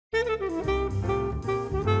Hello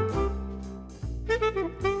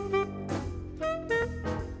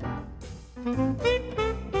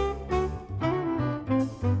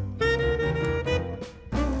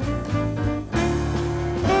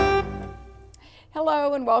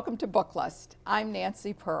and welcome to Booklist. I'm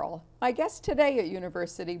Nancy Pearl. My guest today at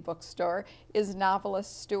University Bookstore is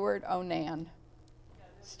novelist Stewart O'Nan.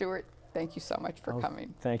 Stewart, thank you so much for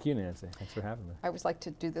coming. Thank you, Nancy. Thanks for having me. I always like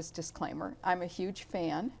to do this disclaimer. I'm a huge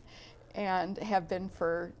fan and have been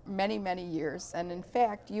for many, many years. And in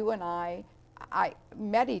fact, you and I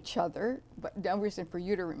met each other, but no reason for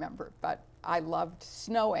you to remember, but I loved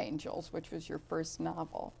Snow Angels, which was your first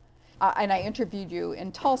novel. And I interviewed you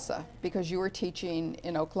in Tulsa because you were teaching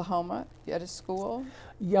in Oklahoma at a school.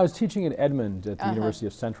 Yeah, I was teaching in Edmond at the University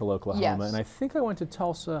of Central Oklahoma, yes. And I think I went to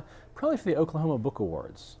Tulsa probably for the Oklahoma Book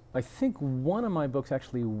Awards. I think one of my books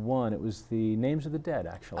actually won. It was the Names of the Dead,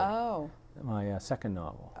 actually. Oh. My second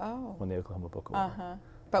novel. Oh. Won the Oklahoma Book Award.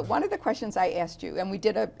 But one of the questions I asked you, and we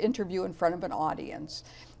did an interview in front of an audience,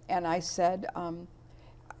 and I said,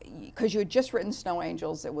 because you had just written Snow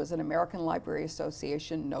Angels, it was an American Library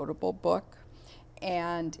Association notable book,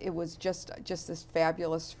 and it was just this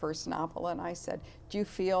fabulous first novel. And I said, do you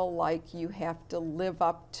feel like you have to live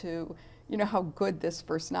up to, you know, how good this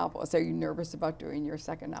first novel is? Are you nervous about doing your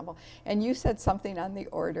second novel? And you said something on the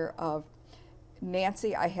order of,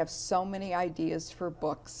 Nancy, I have so many ideas for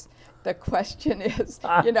books. The question is,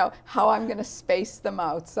 you know, how I'm going to space them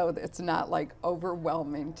out so that it's not like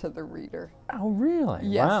overwhelming to the reader. Oh, really?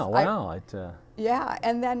 Yes. Wow. Yeah,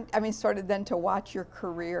 and then, I mean, sort of then to watch your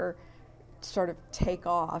career sort of take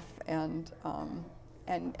off and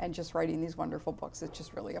just writing these wonderful books. It's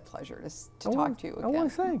just really a pleasure to talk to you again. Oh, well,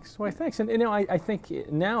 thanks. Well, thanks. And you know, I think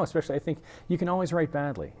now, especially, I think you can always write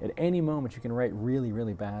badly. At any moment, you can write really,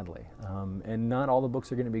 really badly. And not all the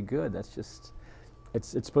books are going to be good. That's just, it's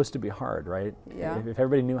supposed to be hard, right? Yeah. If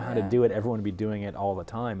everybody knew how to do it, everyone would be doing it all the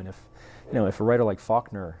time. And if, you know, if a writer like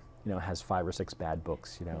Faulkner, you know, has 5 or 6 bad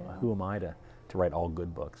books, you know, who am I to write all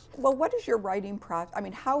good books? Well, what is your writing process? I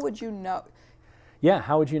mean, how would you know? Yeah,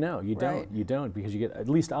 how would you know? You don't. Right. You don't, because you get, at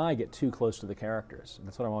least I get too close to the characters. And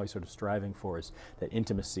that's what I'm always sort of striving for, is that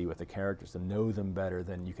intimacy with the characters, to know them better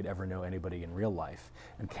than you could ever know anybody in real life,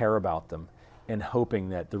 and care about them, and hoping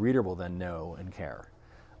that the reader will then know and care.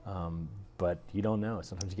 But you don't know.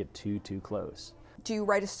 Sometimes you get too close. Do you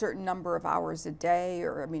write a certain number of hours a day,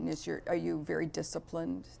 or I mean, are you very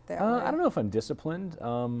disciplined that way? I don't know if I'm disciplined.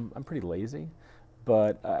 I'm pretty lazy.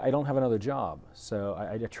 But I don't have another job, so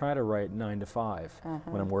I try to write 9 to 5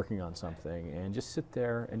 when I'm working on something, and just sit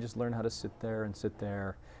there and just learn how to sit there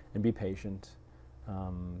and be patient,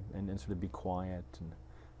 and sort of be quiet and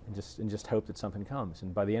just hope that something comes.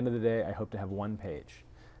 And by the end of the day, I hope to have one page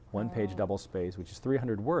double space, which is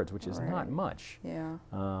 300 words, which is not much. Yeah.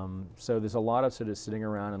 So there's a lot of sort of sitting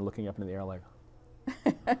around and looking up into the air like,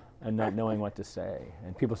 and not knowing what to say.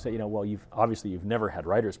 And people say, you know, well, you've never had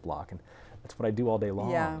writer's block, and that's what I do all day long.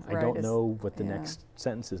 Yeah, I don't know what the next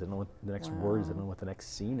sentence is. I don't know what the next word is. I don't know what the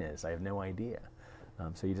next scene is. I have no idea.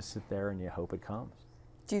 So you just sit there and you hope it comes.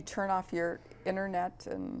 Do you turn off your internet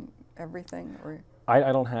and everything, or?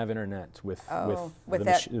 I don't have internet with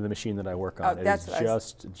the machine that I work on. It is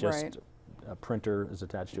just a printer is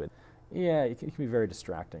attached to it. Yeah, it can be very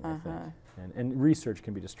distracting, I think. And research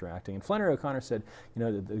can be distracting. And Flannery O'Connor said, you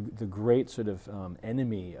know, the great sort of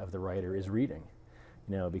enemy of the writer is reading.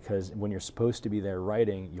 You know, because when you're supposed to be there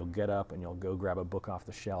writing, you'll get up and you'll go grab a book off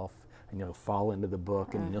the shelf, and you'll fall into the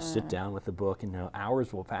book, and you'll sit down with the book, and, you know,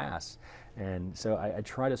 hours will pass. And so I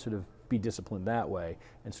try to sort of be disciplined that way,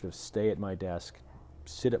 and sort of stay at my desk,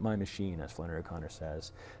 sit at my machine, as Flannery O'Connor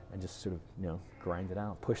says, and just sort of, you know, grind it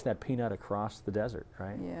out, push that peanut across the desert,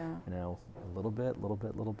 right? Yeah. You know, a little bit.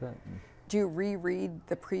 Do you reread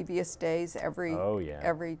the previous days every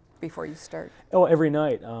before you start? Oh, every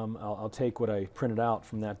night. I'll take what I printed out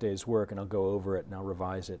from that day's work, and I'll go over it and I'll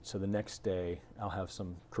revise it. So the next day I'll have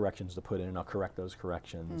some corrections to put in, and I'll correct those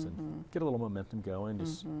corrections and get a little momentum going,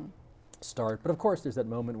 just start. But of course there's that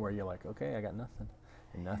moment where you're like, okay, I got nothing.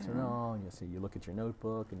 And nothing at all. And you look at your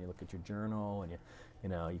notebook and you look at your journal, and you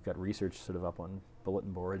know, you've got research sort of up on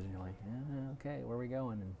bulletin boards, and you're like, yeah, okay, where are we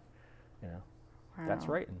going? And you know, that's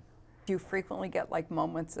writing. Do you frequently get like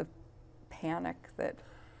moments of panic that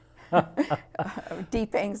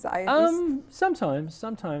deep anxieties?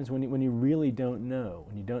 Sometimes when you really don't know,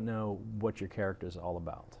 when you don't know what your character is all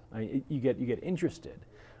about. You get interested.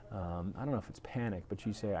 I don't know if it's panic, but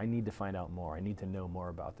you say, I need to find out more. I need to know more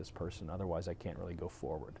about this person. Otherwise, I can't really go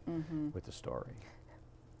forward with the story.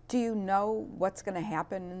 Do you know what's going to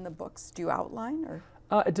happen in the books? Do you outline, or?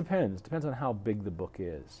 It depends. Depends on how big the book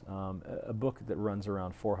is. A book that runs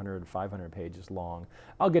around 400, 500 pages long,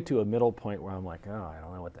 I'll get to a middle point where I'm like, oh, I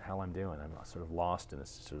don't know what the hell I'm doing. I'm sort of lost in this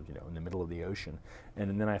sort of, in the middle of the ocean.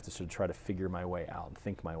 And then I have to sort of try to figure my way out and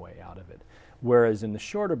think my way out of it. Whereas in the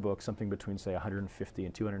shorter book, something between, say, 150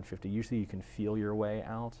 and 250, usually you can feel your way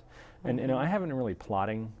out. And I haven't been really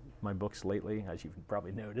plotting my books lately, as you've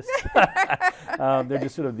probably noticed. They're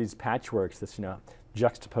just sort of these patchworks that's,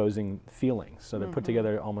 juxtaposing feelings. So they're put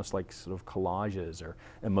together almost like sort of collages or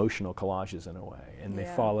emotional collages in a way. And they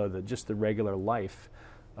follow just the regular life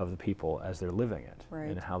of the people as they're living it,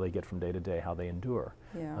 and how they get from day to day, how they endure.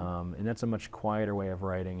 And that's a much quieter way of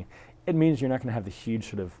writing. It means you're not going to have the huge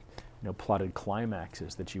sort of plotted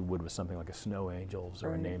climaxes that you would with something like a Snow Angels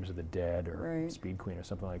or a Names of the Dead or Speed Queen or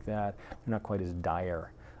something like that. They're not quite as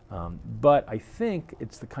dire. But I think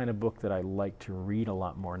it's the kind of book that I like to read a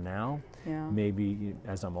lot more now. Maybe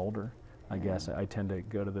as I'm older, I guess. I tend to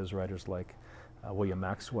go to those writers like William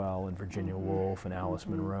Maxwell and Virginia Woolf and Alice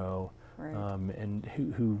Munro, and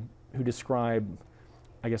who describe,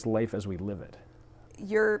 I guess, life as we live it.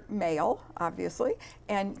 You're male, obviously,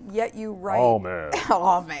 and yet you write all male.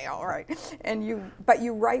 All male, right? But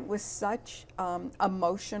you write with such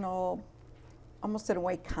emotional, almost in a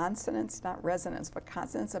way, consonance, not resonance, but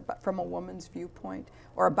consonance from a woman's viewpoint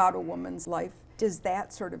or about a woman's life. Does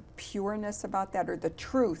that sort of pureness about that, or the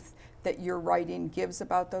truth that your writing gives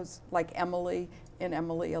about those, like Emily in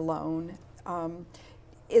Emily Alone,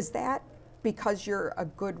 is that because you're a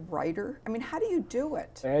good writer? I mean, how do you do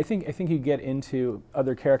it? I think you get into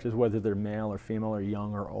other characters, whether they're male or female or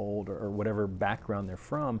young or old or whatever background they're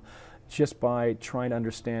from, just by trying to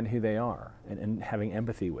understand who they are and having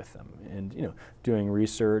empathy with them, and doing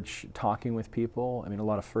research, talking with people. I mean, a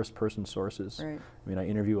lot of first-person sources. I mean, I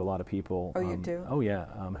interview a lot of people. Oh, you do? Oh, yeah,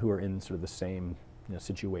 who are in sort of the same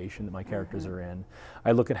situation that my characters are in.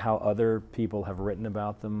 I look at how other people have written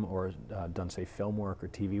about them or done, say, film work or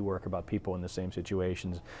TV work about people in the same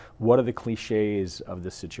situations. What are the cliches of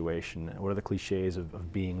this situation? What are the cliches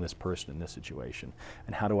of being this person in this situation?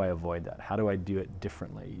 And how do I avoid that? How do I do it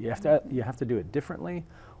differently? You have to do it differently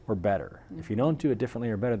or better. If you don't do it differently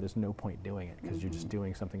or better, there's no point doing it, because you're just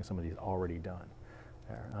doing something somebody's already done.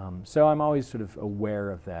 So I'm always sort of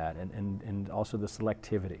aware of that, and also the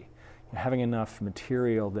selectivity. Having enough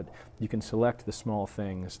material that you can select the small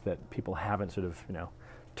things that people haven't sort of,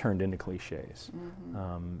 turned into cliches,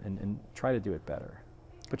 and try to do it better.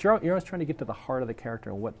 But you're always trying to get to the heart of the character,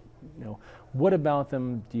 and what about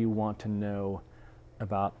them do you want to know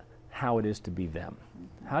about how it is to be them?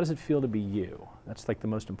 How does it feel to be you? That's like the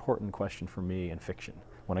most important question for me in fiction.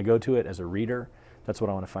 When I go to it as a reader, that's what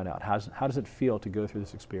I want to find out. How does it feel to go through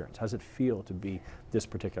this experience? How does it feel to be this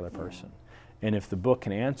particular person? And if the book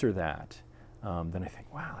can answer that, then I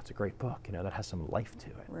think, wow, that's a great book. That has some life to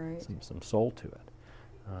it, some soul to it.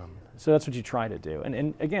 So that's what you try to do.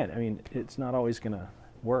 And again, I mean, it's not always going to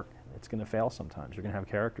work. It's going to fail sometimes. You're going to have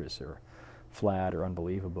characters who are flat or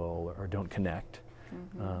unbelievable or don't connect.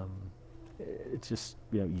 It's just,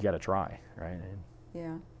 you got to try, right?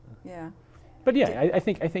 But yeah, I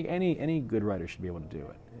think any good writer should be able to do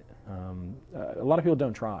it. A lot of people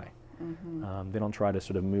don't try. They don't try to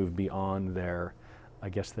sort of move beyond their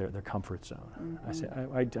comfort zone.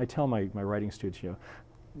 I tell my writing students,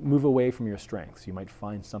 move away from your strengths. You might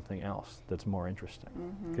find something else that's more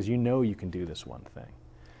interesting, because you can do this one thing.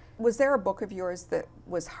 Was there a book of yours that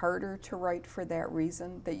was harder to write for that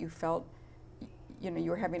reason, that you felt you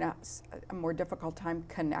were having a more difficult time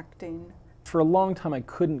connecting? For a long time, I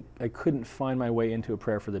couldn't find my way into A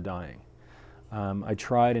Prayer for the Dying. I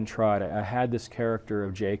tried and tried. I had this character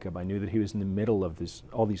of Jacob. I knew that he was in the middle of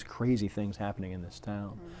all these crazy things happening in this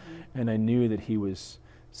town. And I knew that he was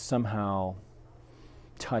somehow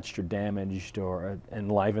touched or damaged or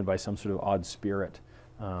enlivened by some sort of odd spirit,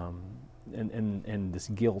 and this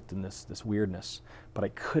guilt and this weirdness. But I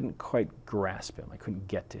couldn't quite grasp him. I couldn't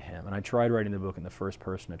get to him. And I tried writing the book in the first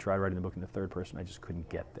person. I tried writing the book in the third person. I just couldn't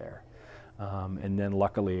get there. And then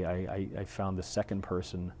luckily I found the second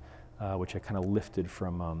person, which I kind of lifted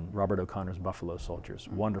from Robert O'Connor's Buffalo Soldiers.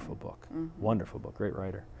 Wonderful book, wonderful book, great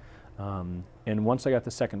writer. And once I got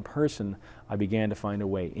the second person, I began to find a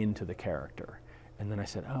way into the character. And then I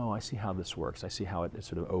said, oh, I see how this works. I see how it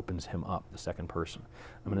sort of opens him up, the second person.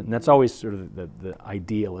 I mean, and that's always sort of the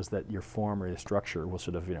ideal, is that your form or your structure will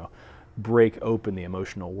sort of, break open the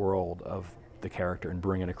emotional world of the character and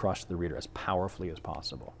bring it across to the reader as powerfully as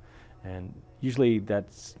possible. And usually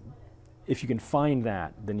that's, if you can find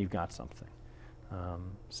that, then you've got something.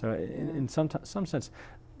 So in some sense,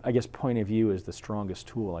 I guess point of view is the strongest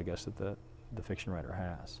tool, I guess, that the fiction writer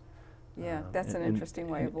has. Yeah, that's an interesting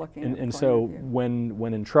way of looking at it. And so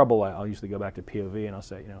when in trouble, I'll usually go back to POV and I'll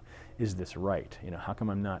say, is this right? How come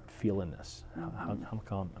I'm not feeling this? How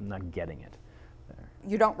come I'm not getting it? There.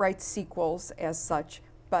 You don't write sequels as such,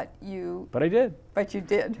 but you... But I did. But you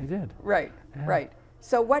did. I did. Right, right.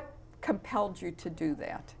 So what compelled you to do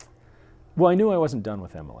that? Well, I knew I wasn't done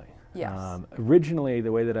with Emily. Yes. Originally,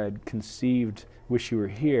 the way that I'd conceived Wish You Were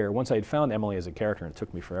Here, once I had found Emily as a character, and it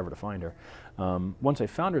took me forever to find her, once I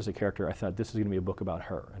found her as a character, I thought this is going to be a book about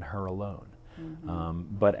her and her alone.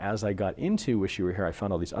 But as I got into Wish You Were Here, I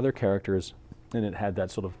found all these other characters, and it had that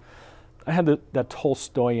sort of, I had that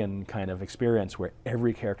Tolstoyan kind of experience where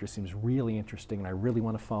every character seems really interesting, and I really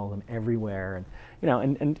want to follow them everywhere.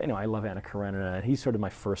 And I love Anna Karenina, and he's sort of my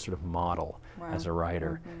first sort of model as a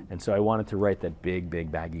writer. And so I wanted to write that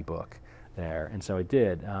big, baggy book there, and so I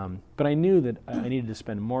did. But I knew that I needed to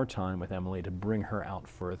spend more time with Emily to bring her out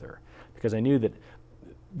further, because I knew that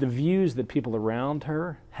the views that people around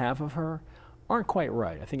her have of her aren't quite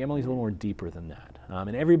right. I think Emily's a little more deeper than that.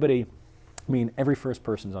 And everybody, I mean, every first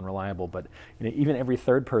person's unreliable, but even every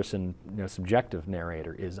third person, subjective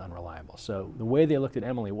narrator is unreliable. So the way they looked at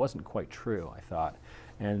Emily wasn't quite true, I thought.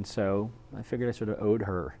 And so I figured I sort of owed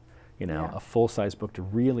her, a full-size book to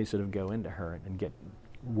really sort of go into her and get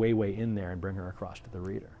way in there and bring her across to the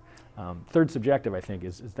reader. Third subjective, I think,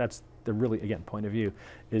 is that's the really, again, point of view,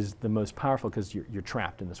 is the most powerful because you're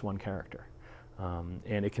trapped in this one character.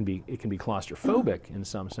 And it can be claustrophobic in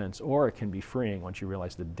some sense, or it can be freeing once you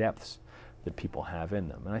realize the depths that people have in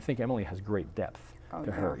them. And I think Emily has great depth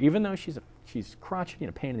to her. Even though she's crotchety and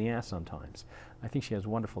a pain in the ass sometimes, I think she has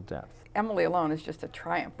wonderful depth. Emily Alone is just a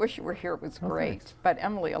triumph. Wish You Were Here was great, but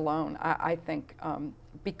Emily Alone, I think,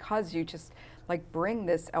 because you just bring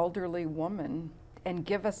this elderly woman and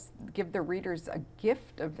give the readers a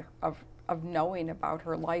gift of knowing about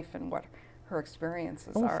her life and what her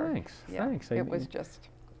experiences are. Thanks. Yeah, Thanks. It was just...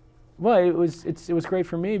 Well, it was great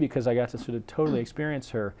for me because I got to sort of totally experience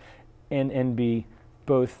her and be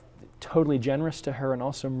both totally generous to her and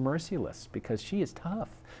also merciless, because she is tough.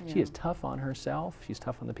 Yeah. She is tough on herself. She's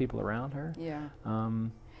tough on the people around her. Yeah.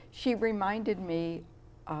 She reminded me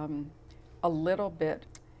a little bit,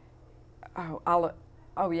 Olive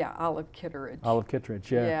Kitteridge. Olive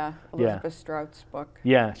Kitteridge, yeah. Yeah, Elizabeth Strout's book.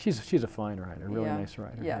 Yeah, she's a fine writer, really nice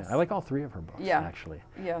writer. Yes. Yeah. I like all three of her books, actually.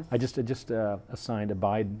 Yes. I just assigned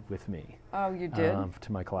Abide With Me. Oh, you did?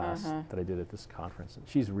 To my class that I did at this conference. And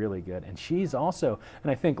she's really good. And she's also,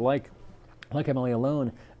 and I think like Emily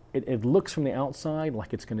Alone, it looks from the outside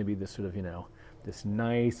like it's going to be this sort of, this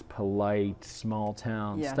nice, polite, small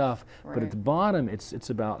town stuff. Right. But at the bottom, it's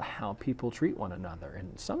about how people treat one another.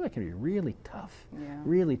 And some of it can be really tough,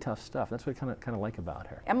 really tough stuff. That's what I kind of like about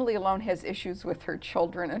her. Emily Alone has issues with her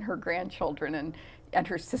children and her grandchildren and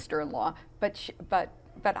her sister-in-law.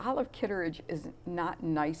 But Olive Kitteridge is not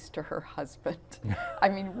nice to her husband. I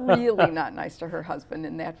mean, really not nice to her husband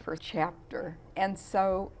in that first chapter. And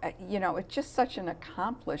so, it's just such an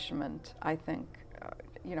accomplishment, I think,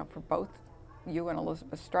 for both you and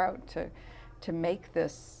Elizabeth Strout to make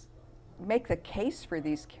the case for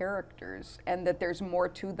these characters, and that there's more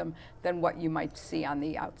to them than what you might see on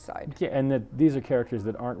the outside. Yeah, and that these are characters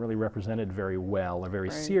that aren't really represented very well or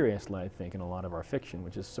very seriously, I think, in a lot of our fiction,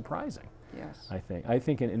 which is surprising. Yes. I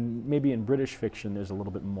think maybe in British fiction there's a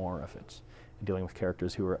little bit more of it, dealing with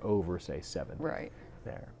characters who are over, say, 70. Right.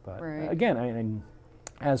 There, but again,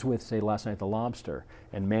 as with, say, Last Night at the Lobster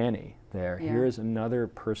and Manny, here's another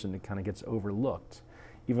person that kind of gets overlooked,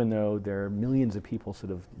 even though there are millions of people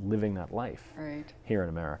sort of living that life here in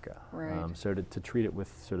America. Right. So to treat it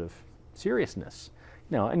with sort of seriousness,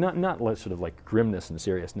 and not sort of like grimness and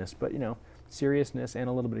seriousness, but seriousness and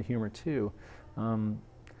a little bit of humor too.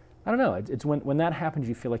 I don't know. It's when that happens,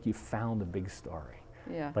 you feel like you found a big story.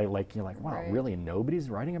 Yeah. Like you're like, wow, really? Nobody's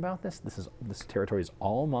writing about this. This territory is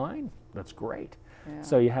all mine. That's great. Yeah.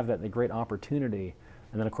 So you have the great opportunity,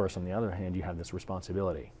 and then of course on the other hand you have this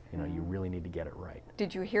responsibility. You really need to get it right.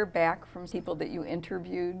 Did you hear back from people that you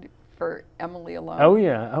interviewed for Emily Alone? Oh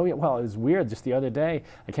yeah. Well, it was weird. Just the other day,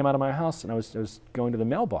 I came out of my house and I was going to the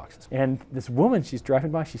mailbox, and this woman, she's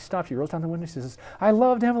driving by. She stops. She rolls down the window. She says, "I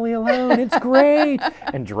loved Emily Alone. It's great,"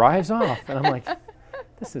 and drives off. And I'm like,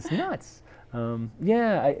 this is nuts. The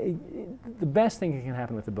best thing that can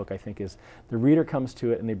happen with the book, I think, is the reader comes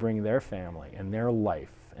to it and they bring their family and their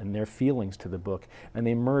life and their feelings to the book, and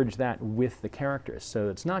they merge that with the characters. So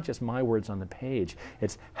it's not just my words on the page,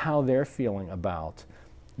 it's how they're feeling about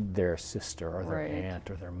their sister or their aunt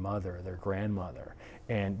or their mother or their grandmother.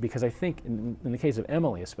 And because I think in the case of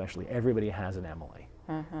Emily especially, everybody has an Emily.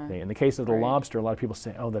 In the case of the Lobster, a lot of people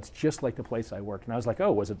say, oh, that's just like the place I worked. And I was like,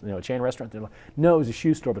 oh, was it a chain restaurant? They're like, no, it was a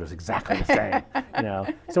shoe store, but it was exactly the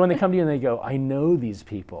same. So when they come to you and they go, I know these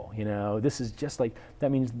people, this is just like,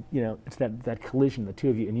 that means, it's that collision, the two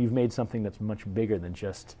of you, and you've made something that's much bigger than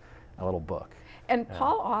just a little book. And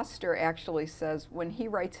Paul Auster actually says when he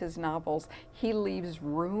writes his novels, he leaves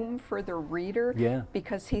room for the reader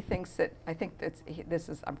because he thinks that, I think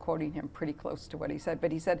I'm quoting him pretty close to what he said,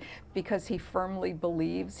 but he said because he firmly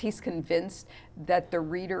believes, he's convinced that the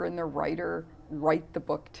reader and the writer write the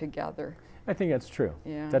book together. I think that's true.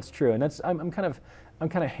 Yeah. That's true. And I'm kind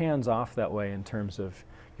of hands off that way in terms of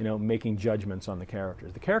making judgments on the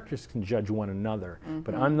characters. The characters can judge one another,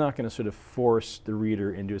 but I'm not going to sort of force the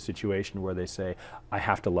reader into a situation where they say, I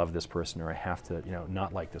have to love this person or I have to,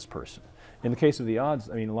 not like this person. In the case of the odds,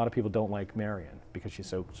 I mean, a lot of people don't like Marion because she's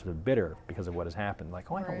so sort of bitter because of what has happened.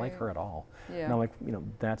 Like, oh, I don't like her at all. Yeah. And I'm like,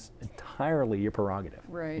 that's entirely your prerogative.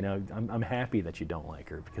 Right. I'm happy that you don't like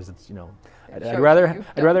her because it's, I'd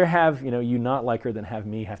rather have, you not like her than have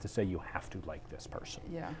me have to say you have to like this person.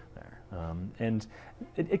 Yeah. There. And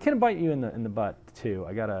it can bite you in the butt too.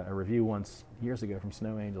 I got a review once years ago from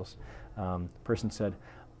Snow Angels. The person said,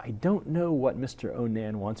 I don't know what Mr.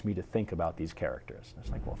 O'Nan wants me to think about these characters. I was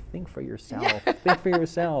like, well, think for yourself. Think for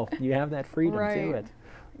yourself. You have that freedom to it.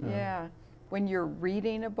 Yeah. When you're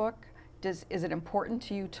reading a book, is it important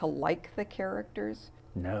to you to like the characters?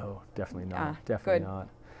 No, definitely not. Definitely not.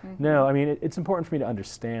 No, I mean, it's important for me to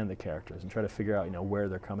understand the characters and try to figure out, where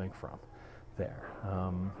they're coming from there.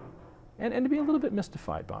 And to be a little bit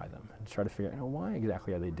mystified by them and try to figure out, why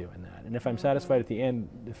exactly are they doing that? And if I'm satisfied at the end,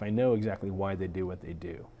 if I know exactly why they do what they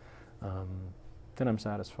do, then I'm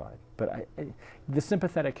satisfied. But the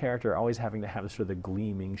sympathetic character always having to have sort of the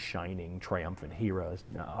gleaming, shining, triumphant hero,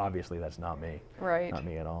 obviously that's not me. Right. Not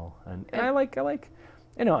me at all. And I like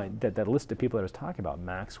that list of people that I was talking about,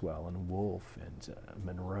 Maxwell and Woolf and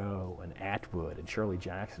Monroe and Atwood and Shirley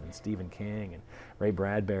Jackson and Stephen King and Ray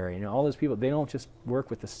Bradbury, all those people, they don't just work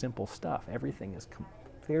with the simple stuff. Everything is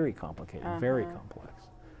very complicated, very complex.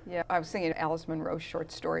 Yeah, I was thinking of Alice Munro's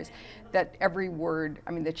short stories, that every word,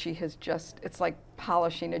 that she has it's like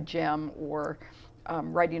polishing a gem or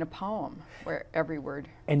writing a poem, where every word.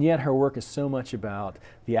 And yet her work is so much about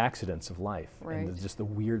the accidents of life and just the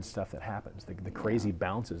weird stuff that happens, the crazy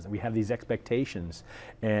bounces. We have these expectations,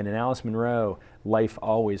 and in Alice Munro, life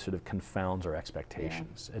always sort of confounds our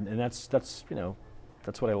expectations. And that's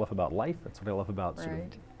what I love about life. That's what I love about sort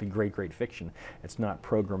of the great fiction. It's not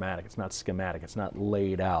programmatic. It's not schematic. It's not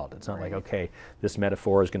laid out. It's not like, okay, this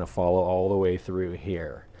metaphor is going to follow all the way through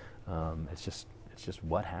here. It's just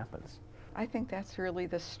what happens. I think that's really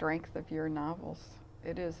the strength of your novels.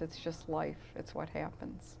 It is. It's just life. It's what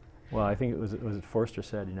happens. Well, I think it was Forster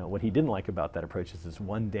said, what he didn't like about that approach is this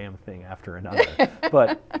one damn thing after another.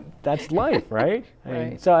 But that's life, right?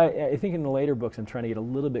 So I think in the later books, I'm trying to get a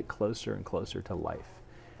little bit closer and closer to life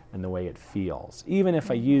and the way it feels. Even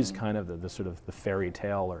if I use kind of the sort of the fairy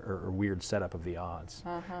tale or weird setup of the odds.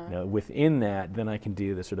 Within that, then I can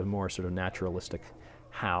do the sort of more sort of naturalistic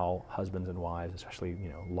how husbands and wives, especially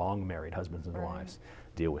long married husbands and wives,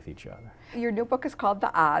 deal with each other. Your new book is called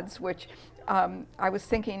The Odds, which I was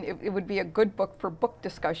thinking it would be a good book for book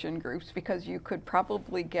discussion groups because you could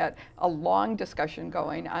probably get a long discussion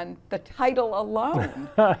going on the title alone,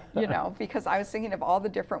 because I was thinking of all the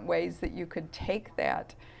different ways that you could take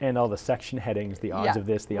that. And all the section headings, the odds of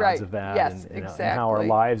this, the odds of that, yes, and exactly. And how our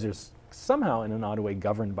lives are somehow in an odd way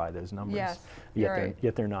governed by those numbers, yes,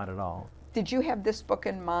 yet they're not at all. Did you have this book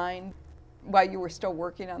in mind while you were still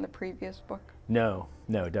working on the previous book? No,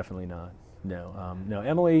 definitely not. No,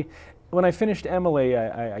 Emily. When I finished Emily,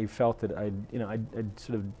 I felt that I'd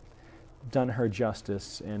sort of done her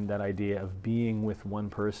justice, and that idea of being with one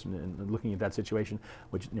person and looking at that situation.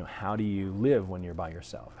 Which how do you live when you're by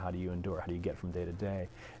yourself? How do you endure? How do you get from day to day?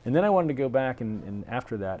 And then I wanted to go back and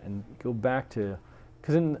after that and go back to,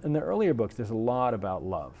 because in the earlier books there's a lot about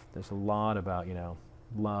love. There's a lot about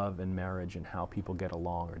love and marriage and how people get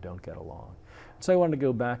along or don't get along. So I wanted to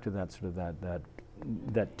go back to that sort of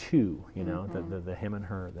that two, the him and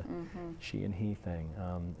her, the she and he thing,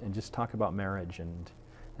 and just talk about marriage and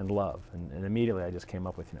love. And immediately I just came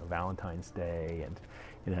up with Valentine's Day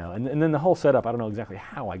and then the whole setup. I don't know exactly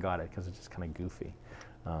how I got it because it's just kind of goofy,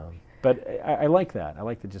 but I like that. I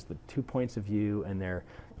like just the 2 points of view, and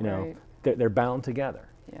they're bound together.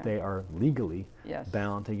 Yeah. They are legally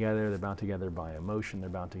bound together. They're bound together by emotion. They're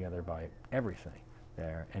bound together by everything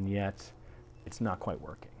there, and yet it's not quite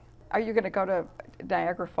working. Are you going to go to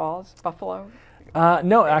Niagara Falls, Buffalo?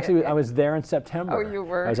 No, actually, I was there in September. Oh, you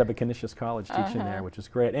were? I was up at Canisius College teaching there, which was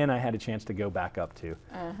great, and I had a chance to go back up to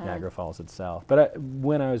Niagara Falls itself. But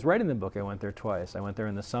when I was writing the book, I went there twice. I went there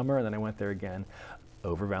in the summer, and then I went there again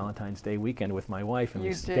over Valentine's Day weekend with my wife, and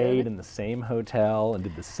we stayed in the same hotel and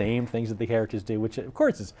did the same things that the characters do, which of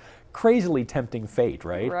course is crazily tempting fate,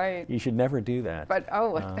 right? Right. You should never do that. But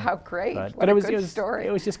how great! But it was story.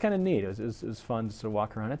 It was just kind of neat. It was fun to sort of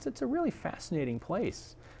walk around. It's a really fascinating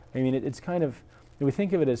place. I mean, it's kind of, we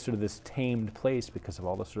think of it as sort of this tamed place because of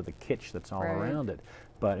all the sort of the kitsch that's all around it.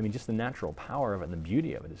 But I mean, just the natural power of it and the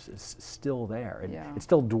beauty of it is still there. It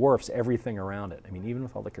still dwarfs everything around it. I mean, even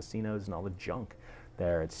with all the casinos and all the junk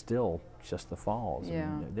there, it's still just the falls. Yeah.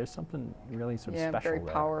 And there's something really sort of special very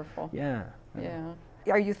there. powerful. Yeah. Yeah.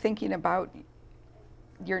 Are you thinking about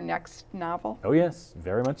your next novel? Oh yes,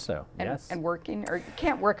 very much so. Yes. And working, or you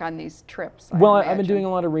can't work on these trips? Well, I've been doing a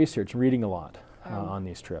lot of research, reading a lot. On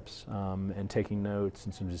these trips, and taking notes,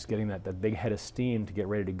 and so just getting that big head of steam to get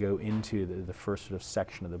ready to go into the first sort of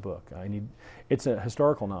section of the book. It's a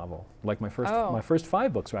historical novel. Like my first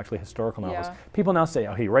 5 books are actually historical novels. Yeah. People now say,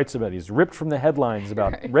 oh, he's ripped from the headlines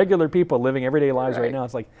about regular people living everyday lives right now.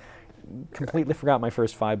 It's like, completely forgot my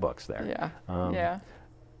first 5 books there. Yeah.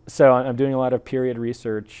 So I'm doing a lot of period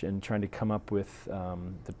research and trying to come up with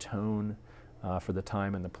the tone for the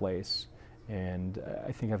time and the place. And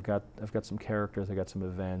I think I've got some characters, I've got some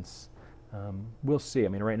events. We'll see. I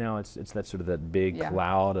mean, right now it's that sort of that big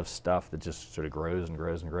cloud of stuff that just sort of grows and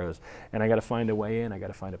grows and grows. And I got to find a way in. I got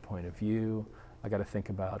to find a point of view. I got to think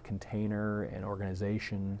about container and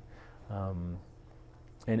organization,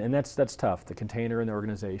 and that's tough. The container and the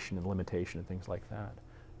organization and limitation and things like that,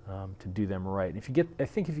 to do them right. I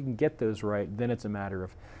think if you can get those right, then it's a matter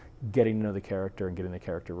of getting to know the character and getting the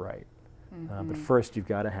character right. But first, you've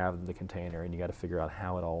got to have the container, and you got to figure out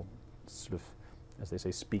how it all sort of, as they say,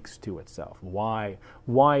 speaks to itself. Why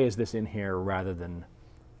is this in here rather than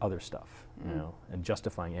other stuff? You know, and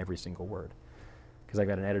justifying every single word. Because I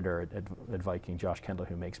got an editor at Viking, Josh Kendall,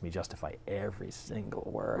 who makes me justify every single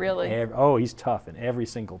word. Really? He's tough in every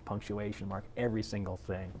single punctuation mark, every single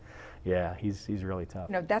thing. Yeah, he's really tough.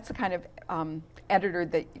 You know, that's the kind of editor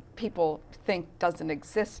that people think doesn't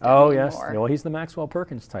exist anymore. Oh yes, well he's the Maxwell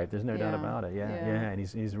Perkins type. There's no doubt about it. Yeah, and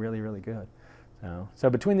he's really good. So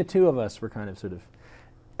between the two of us, we're kind of sort of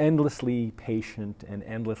endlessly patient and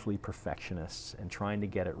endlessly perfectionists, and trying to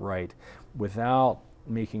get it right without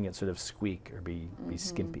making it sort of squeak or be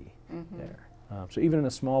skimpy there. So even in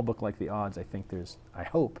a small book like The Odds, I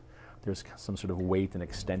hope there's some sort of weight and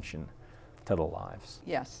extension to the lives.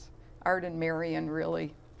 Yes. Art and Marion,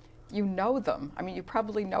 really, you know them. I mean, you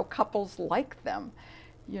probably know couples like them,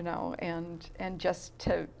 you know, and just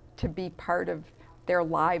to be part of their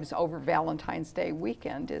lives over Valentine's Day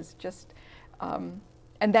weekend is just, and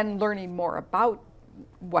then learning more about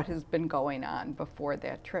what has been going on before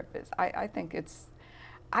that trip is, I think it's,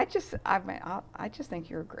 I just think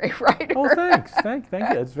you're a great writer. Oh, thanks. Thank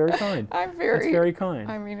you. It's very kind. It's very kind.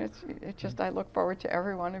 I mean, it's just, I look forward to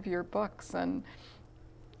every one of your books, and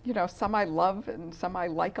you know, some I love and some I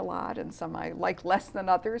like a lot and some I like less than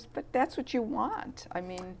others, but that's what you want. I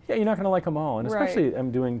mean, yeah, you're not going to like them all, and especially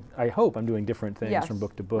I hope I'm doing different things from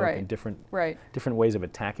book to book, and different ways of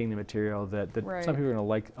attacking the material that some people are going to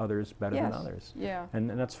like others better than others. Yeah, and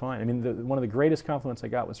that's fine. I mean, one of the greatest compliments I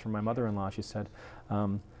got was from my mother-in-law. She said,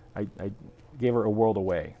 I gave her A World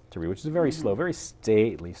Away to read, which is a very slow, very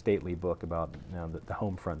stately book about the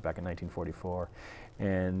home front back in 1944,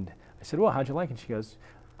 and I said, well, how'd you like it? And she goes,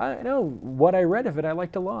 I know what I read of it, I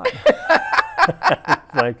liked a lot.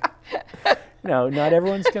 Like, you know, not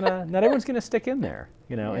everyone's gonna stick in there,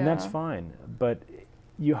 you know, and that's fine. But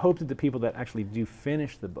you hope that the people that actually do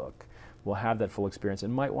finish the book will have that full experience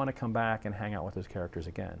and might want to come back and hang out with those characters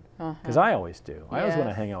again. Because I always do. I always want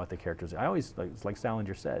to hang out with the characters. I always, like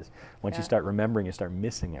Salinger says, once you start remembering, you start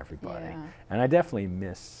missing everybody. And I definitely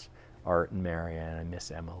miss Art and Marianne, I miss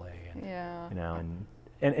Emily, and you know,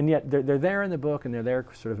 and yet they're there in the book, and they're there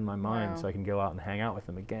sort of in my mind, so I can go out and hang out with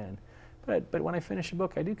them again. But when I finish a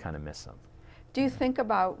book, I do kind of miss them. Do you think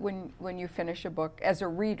about when you finish a book as a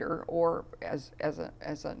reader or as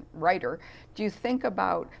a writer? Do you think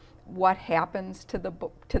about what happens to the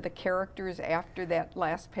book, to the characters after that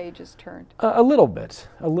last page is turned? A little bit.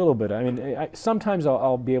 I mean, sometimes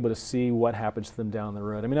I'll be able to see what happens to them down the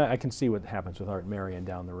road. I mean, I can see what happens with Art and Marianne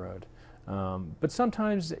down the road. But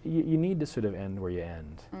sometimes you need to sort of end where you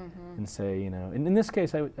end and say, you know, and in this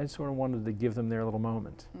case, I sort of wanted to give them their little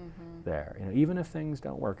moment there, you know, even if things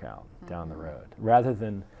don't work out down the road, rather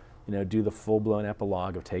than, you know, do the full-blown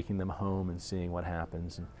epilogue of taking them home and seeing what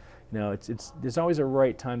happens. And, you know, there's always a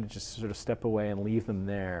right time to just sort of step away and leave them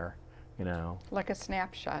there you know. Like a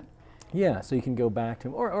snapshot. Yeah, so you can go back to,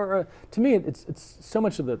 or to me, it's so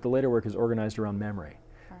much of the later work is organized around memory.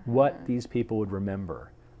 What these people would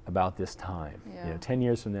remember about this time. Yeah. You know, 10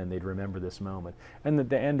 years from then, they'd remember this moment. And at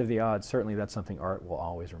the end of the odds, certainly that's something art will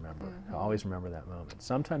always remember. He'll always remember that moment.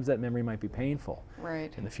 Sometimes that memory might be painful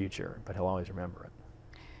in the future, but he'll always remember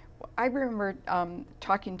it. Well, I remember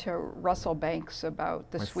talking to Russell Banks about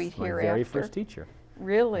The Sweet Hereafter. My very first teacher.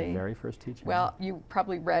 Really? My very first teacher. Well, you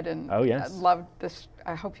probably read and loved this.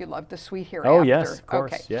 I hope you loved The Sweet Hereafter. Oh yes, of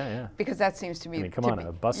course. Okay. Yeah. Because that seems to me. I mean, come on,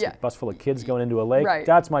 a bus full of kids going into a lake. Right.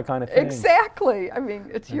 That's my kind of thing. Exactly. I mean,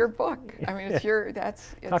 it's your book. I mean, it's your.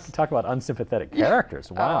 Talk about unsympathetic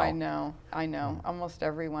characters. Wow. Oh, I know. I know. Almost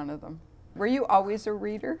every one of them. Were you always a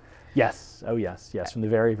reader? Yes. Oh yes. Yes. From the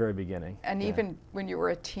very, very beginning. And even when you were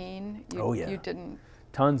a teen, you didn't.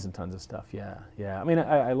 Tons and tons of stuff, yeah. I mean,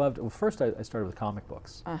 I loved, well, first I started with comic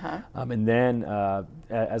books. And then,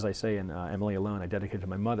 as I say in Emily Alone, I dedicated to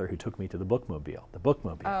my mother who took me to the bookmobile. The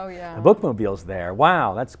bookmobile. Oh, yeah. The bookmobile's there.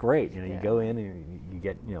 Wow, that's great. You know, you go in and you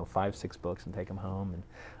get, 5, 6 books and take them home.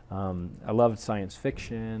 And I loved science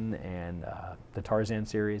fiction and the Tarzan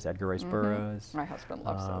series, Edgar Rice Burroughs. My husband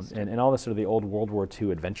loves those. And all the sort of the old World War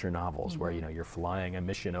II adventure novels where, you're flying a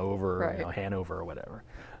mission over, Hanover or whatever.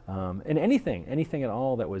 And anything at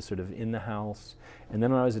all that was sort of in the house. And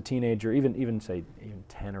then when I was a teenager, even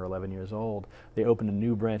 10 or 11 years old, they opened a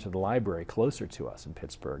new branch of the library closer to us in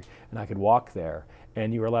Pittsburgh, and I could walk there,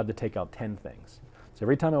 and you were allowed to take out 10 things. So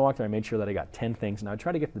every time I walked there, I made sure that I got 10 things, and I would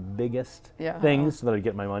try to get the biggest things so that I'd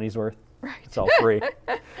get my money's worth. Right. It's all free,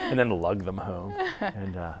 and then lug them home.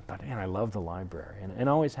 And but man, I love the library, and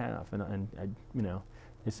always have. And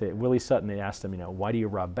they say Willie Sutton. They asked him, why do you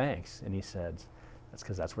rob banks? And he said, that's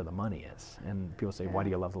because that's where the money is. And people say, why do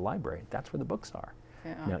you love the library? That's where the books are.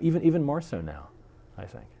 Yeah. Even more so now, I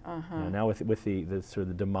think. Now with the sort of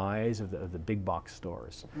the demise of the big box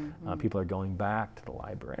stores, people are going back to the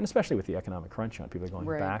library, and especially with the economic crunch on, people are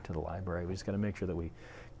going back to the library. We just got to make sure that we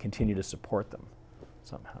continue to support them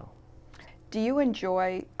somehow. Do you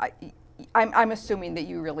enjoy? I'm assuming that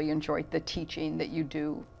you really enjoyed the teaching that you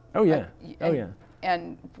do. Oh yeah.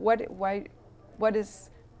 And what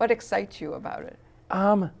excites you about it?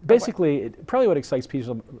 Basically, probably what excites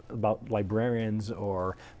people about librarians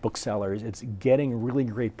or booksellers, it's getting really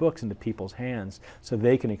great books into people's hands so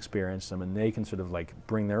they can experience them and they can sort of like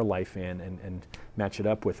bring their life in and match it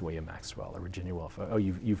up with William Maxwell or Virginia Woolf. Oh,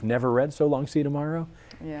 you've never read So Long, See You Tomorrow?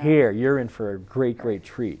 Yeah. Here, you're in for a great, great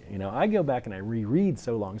treat. I go back and I reread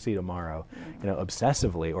So Long, See You Tomorrow,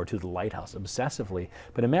 obsessively, or To the Lighthouse, obsessively.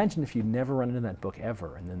 But imagine if you'd never run into that book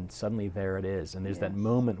ever, and then suddenly there it is, and there's that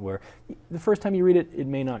moment where the first time you read it, it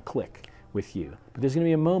may not click with you. But there's going to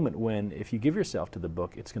be a moment when, if you give yourself to the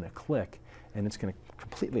book, it's going to click, and it's going to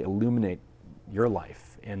completely illuminate your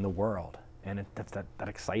life and the world. And that's that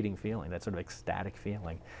exciting feeling, that sort of ecstatic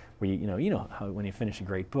feeling, where you know how when you finish a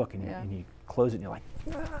great book and you close it and you're like,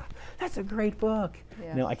 that's a great book.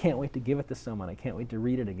 Yes. I can't wait to give it to someone. I can't wait to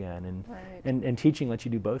read it again. And teaching lets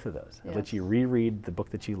you do both of those. It lets you reread the book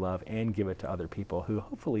that you love and give it to other people who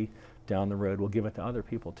hopefully down the road will give it to other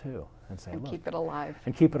people too, and say, and look, keep it alive.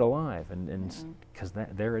 And keep it alive, and because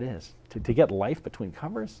there it is. To get life between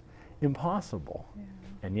covers, impossible.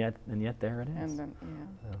 And yet there it is.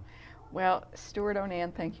 Well, Stewart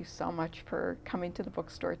O'Nan, thank you so much for coming to the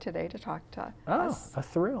bookstore today to talk to us. A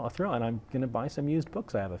thrill, and I'm going to buy some used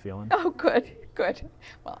books, I have a feeling. Oh, good.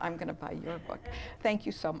 Well, I'm going to buy your book. Thank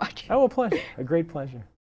you so much. Oh, a pleasure, a great pleasure.